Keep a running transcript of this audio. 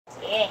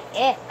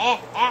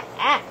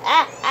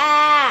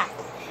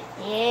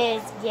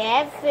Yes,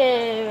 get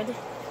food.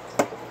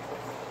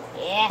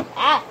 Yeah,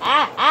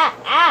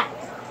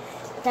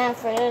 Time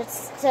for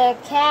the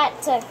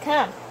cat to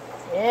come.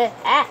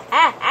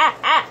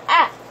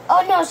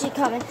 Oh no, she's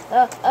coming.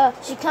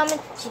 She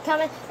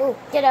coming. Ooh,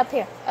 get up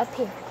here.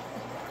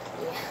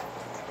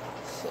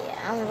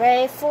 Yeah, I'm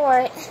ready for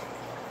it.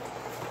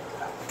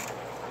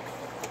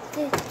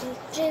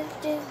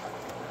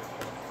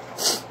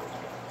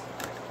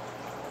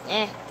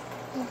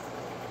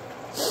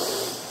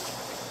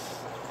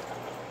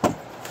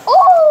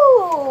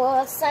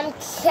 Ooh, some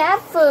cat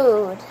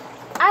food.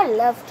 I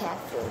love cat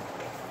food.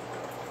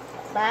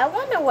 But I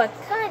wonder what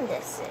kind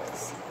this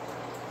is.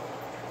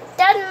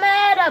 Doesn't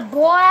matter,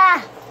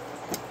 boy.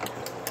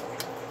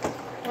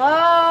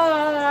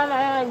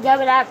 Oh, give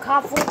me that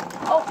coffee.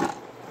 Oh,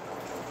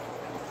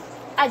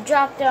 I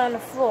dropped it on the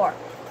floor.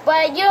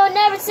 But you'll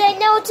never say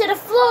no to the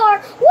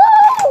floor. Woo!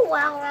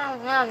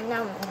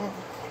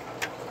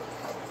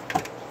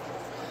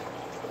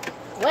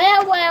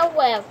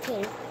 Well,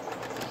 kitty.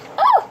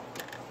 Oh!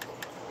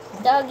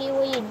 Doggy,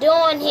 what you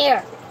doing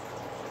here?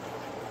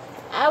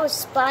 I was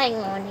spying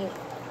on you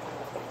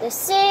to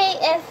see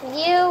if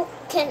you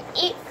can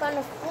eat from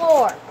the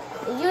floor.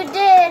 You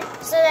did,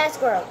 so that's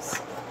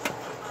gross.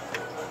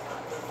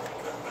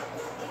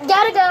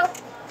 Gotta go.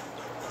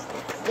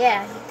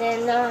 Yeah,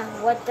 then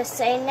what to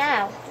say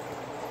now?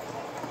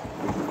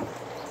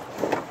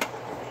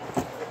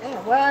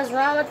 What is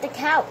wrong with the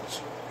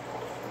couch?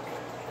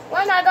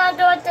 What am I gonna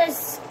do with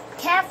this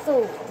cat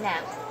food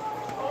now?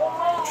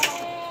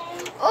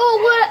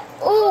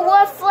 Oh,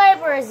 what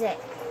flavor is it?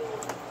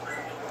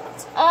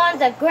 It's on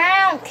the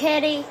ground,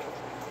 kitty.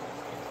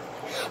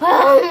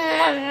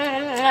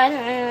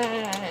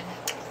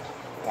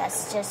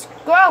 That's just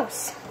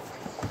gross.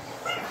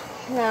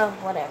 No,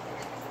 whatever.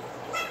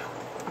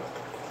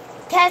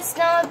 Cat's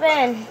not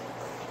been.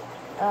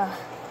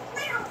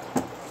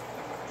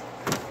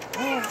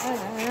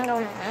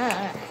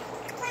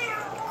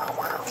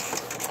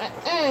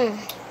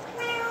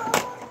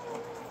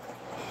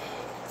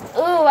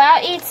 Ooh,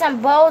 I'll eat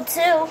some bowl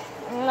too.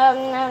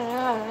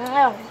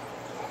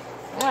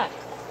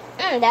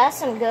 That's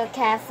some good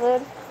cat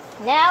food.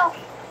 Now,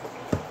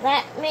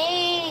 let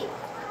me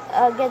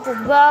get this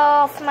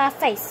ball off my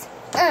face.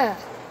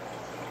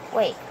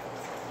 Wait.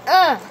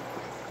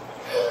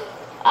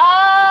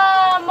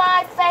 Oh,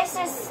 my face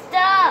is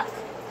stuck.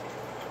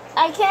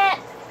 I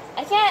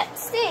can't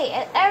see.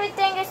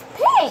 Everything is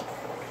pink.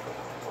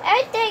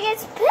 Everything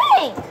is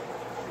pink.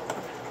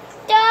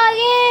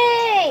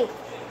 Doggy!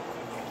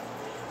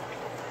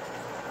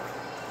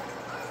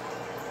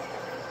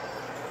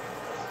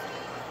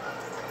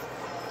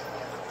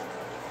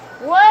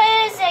 What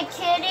is it,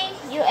 kitty?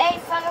 You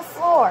ate from the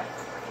floor.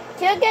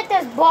 Can you get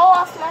this ball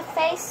off my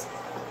face?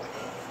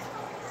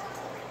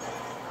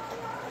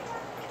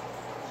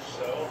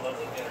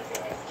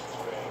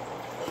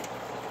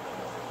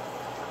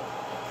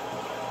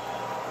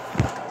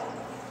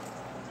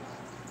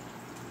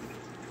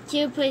 Can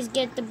you please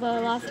get the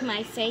ball off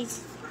my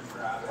face?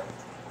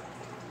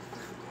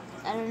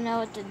 I don't know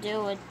what to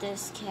do with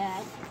this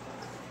cat.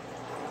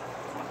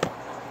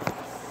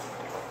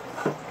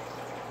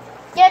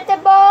 Get the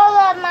ball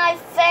off my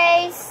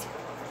face,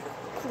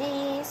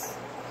 please.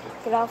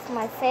 Get off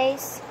my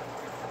face.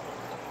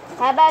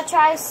 How about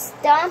try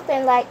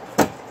stomping like...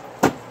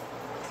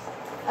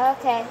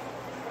 Okay.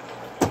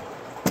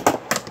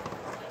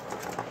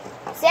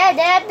 See, I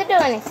didn't have to do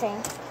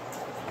anything.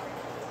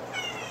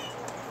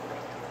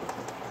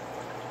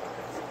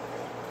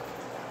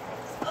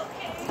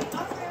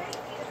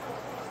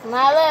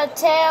 My little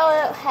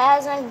tail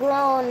hasn't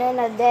grown in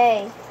a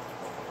day,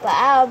 but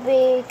I'll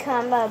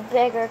become a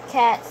bigger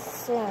cat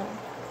soon.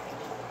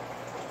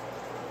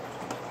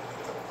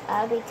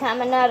 I'll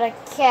become another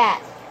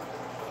cat.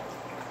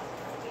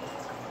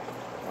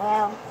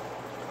 Well,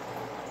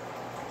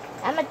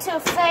 I'm a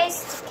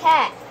two-faced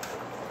cat.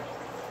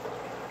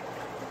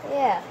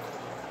 Yeah,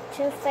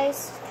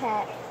 two-faced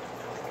cat.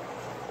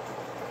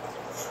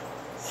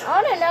 I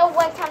want to know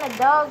what kind of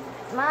dog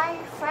my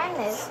friend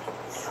is.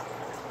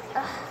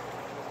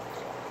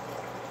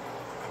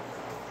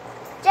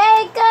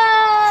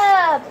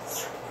 Jacob!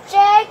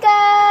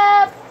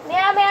 Jacob!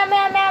 Meow, meow,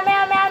 meow, meow,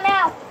 meow, meow,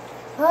 meow.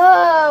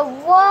 Oh,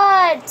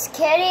 what?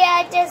 Kitty,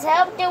 I just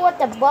helped you with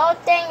the bowl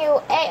thing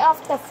you ate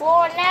off the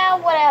floor. Now,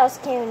 what else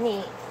can you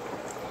need?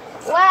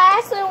 Well, I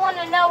actually want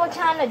to know what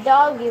kind of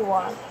dog you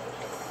are.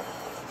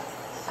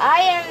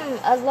 I am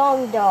a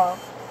long dog.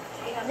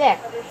 There.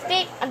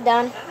 Beep, I'm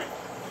done.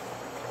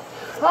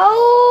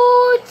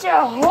 Hold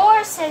your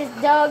horses,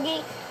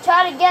 doggy.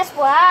 Try to guess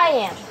what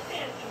I am.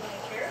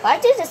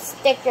 Why'd you just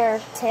stick your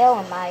tail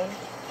in my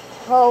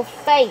whole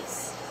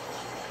face?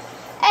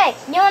 Hey,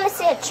 you want to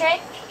see a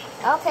trick?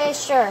 Okay,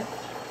 sure.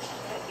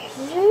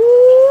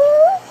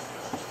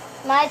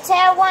 My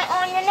tail went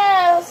on your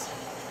nose.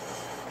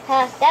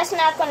 Huh, that's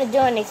not going to do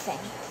anything.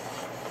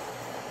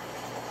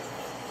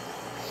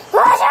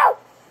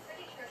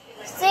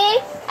 See?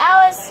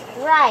 I was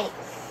right.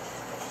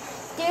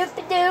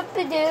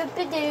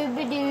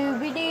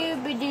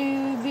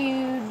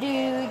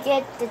 Doop-a-doop-a-doop-a-doop-a-doop-a-doop-a-doop-a-doop-a-doo.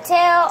 Get the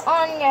tail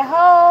on your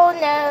whole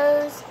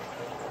nose.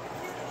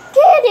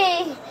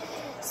 Kitty,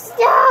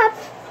 stop.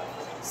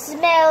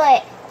 Smell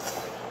it.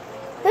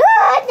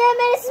 Ah, damn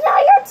it,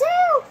 smell your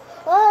tail.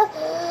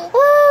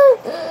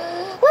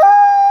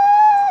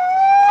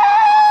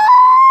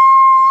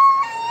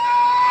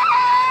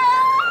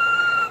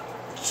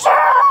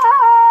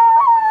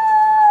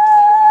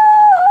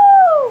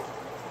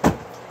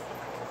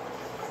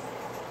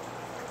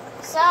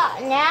 So,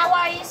 now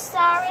are you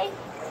sorry?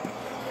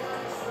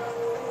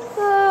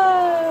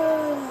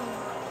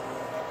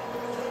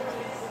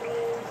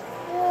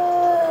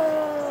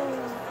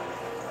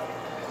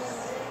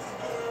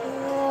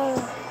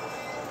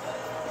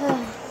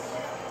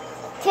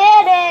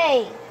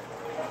 Kitty!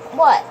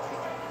 What?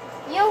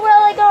 You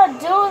really gonna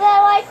do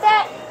that like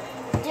that?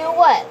 Do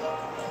what?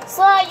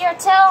 Slide your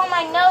tail on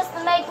my nose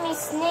to make me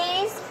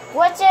sneeze?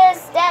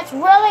 That's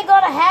really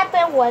gonna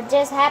happen. What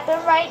just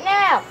happened right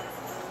now?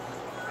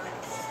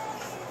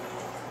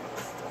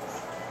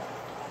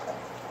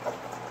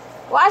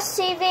 Watch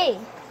TV.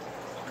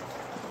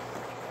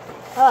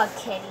 Oh,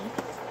 Kitty.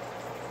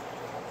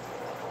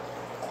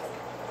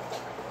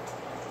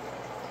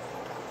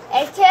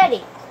 Hey,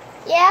 Kitty.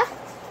 Yeah?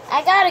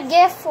 I got a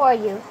gift for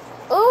you.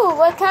 Ooh,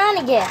 what kind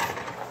of gift?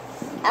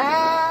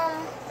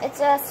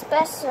 It's a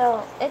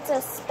special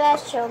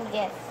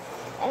gift.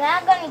 And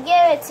I'm gonna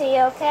give it to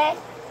you, okay?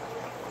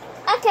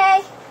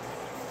 Okay.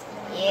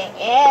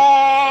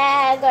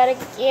 Yeah, I gotta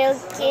kill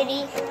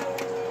Kitty.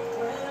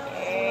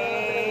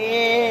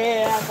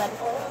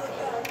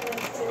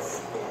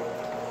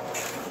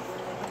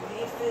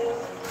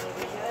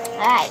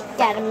 I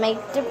gotta make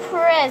the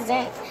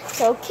present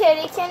so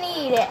Kitty can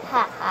eat it.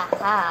 Ha ha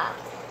ha.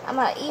 I'm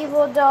an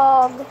evil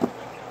dog.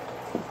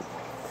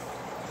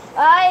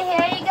 Alright,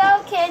 here you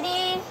go,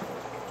 Kitty.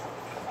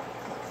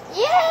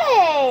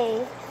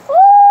 Yay! Woo!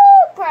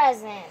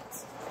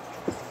 Present.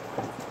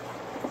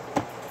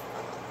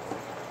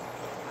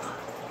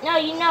 No,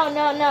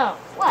 no.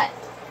 What?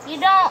 You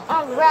don't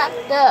unwrap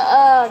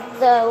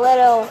the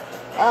little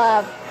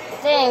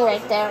thing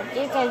right there.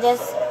 You can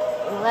just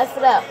lift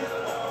it up.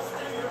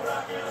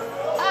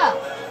 Oh.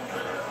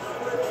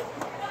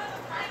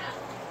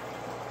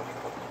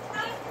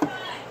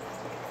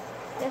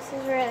 This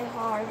is really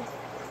hard.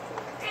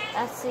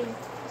 Let's see.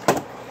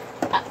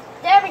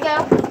 There we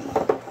go.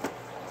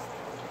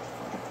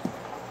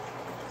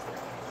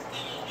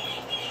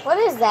 What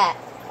is that?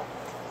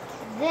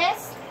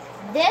 This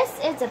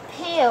is a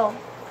pill.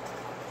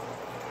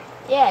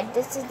 Yeah,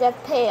 this is a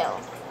pill.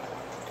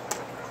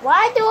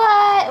 Why in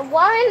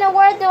the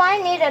world do I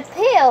need a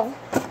pill?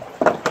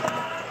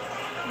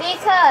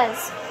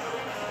 Because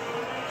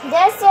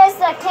this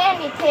is a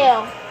candy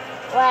pill.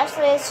 Well,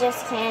 actually, it's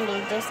just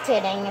candy. Just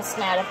kidding. It's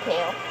not a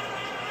pill.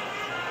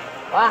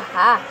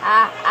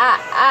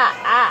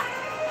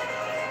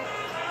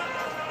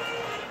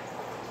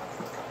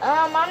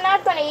 I'm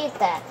not gonna eat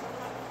that.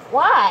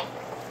 Why?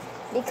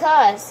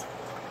 Because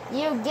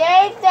you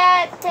gave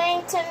that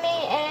thing to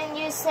me and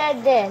you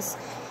said this.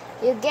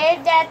 You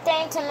gave that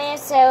thing to me,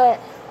 so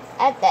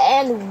at the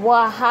end,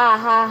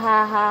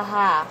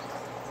 ha.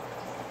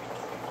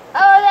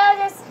 Oh,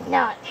 that is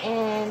not.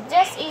 And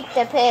just eat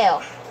the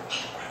pill.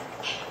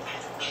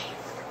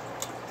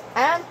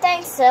 I don't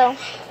think so.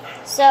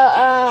 So,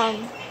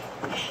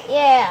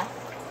 yeah.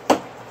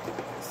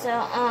 So,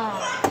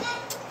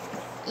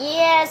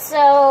 yeah,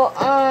 so,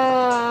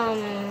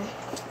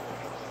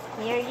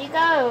 here you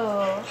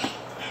go.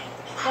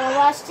 Gonna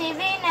watch TV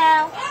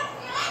now.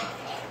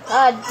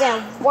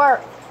 Didn't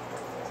work.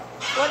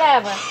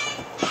 Whatever.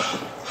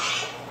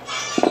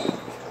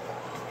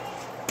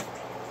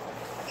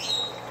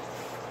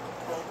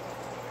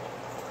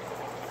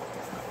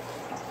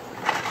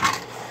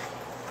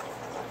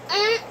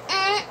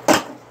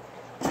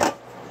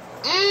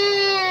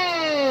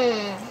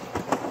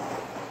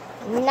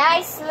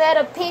 Nice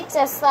little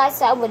pizza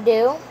slice I would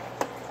do.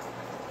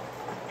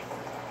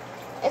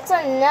 It's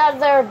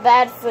another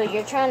bad food.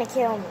 You're trying to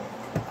kill me.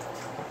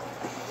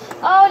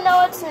 Oh,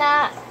 no, it's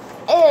not.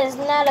 It is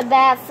not a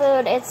bad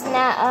food. It's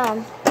not,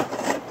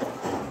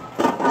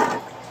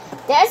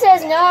 This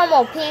is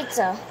normal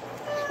pizza.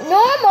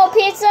 Normal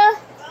pizza?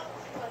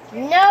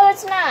 No,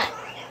 it's not.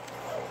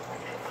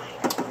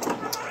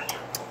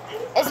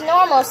 It's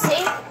normal,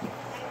 see?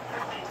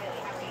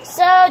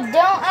 So,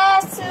 don't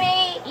ask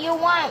me you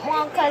want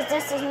one because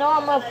this is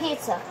normal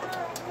pizza.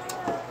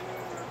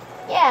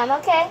 Yeah, I'm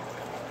okay.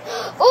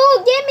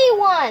 Ooh, give me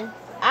one.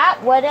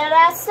 What did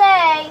I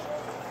say?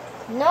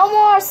 No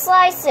more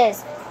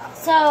slices.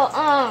 So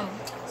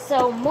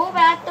move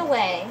out the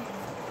way.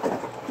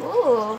 Ooh.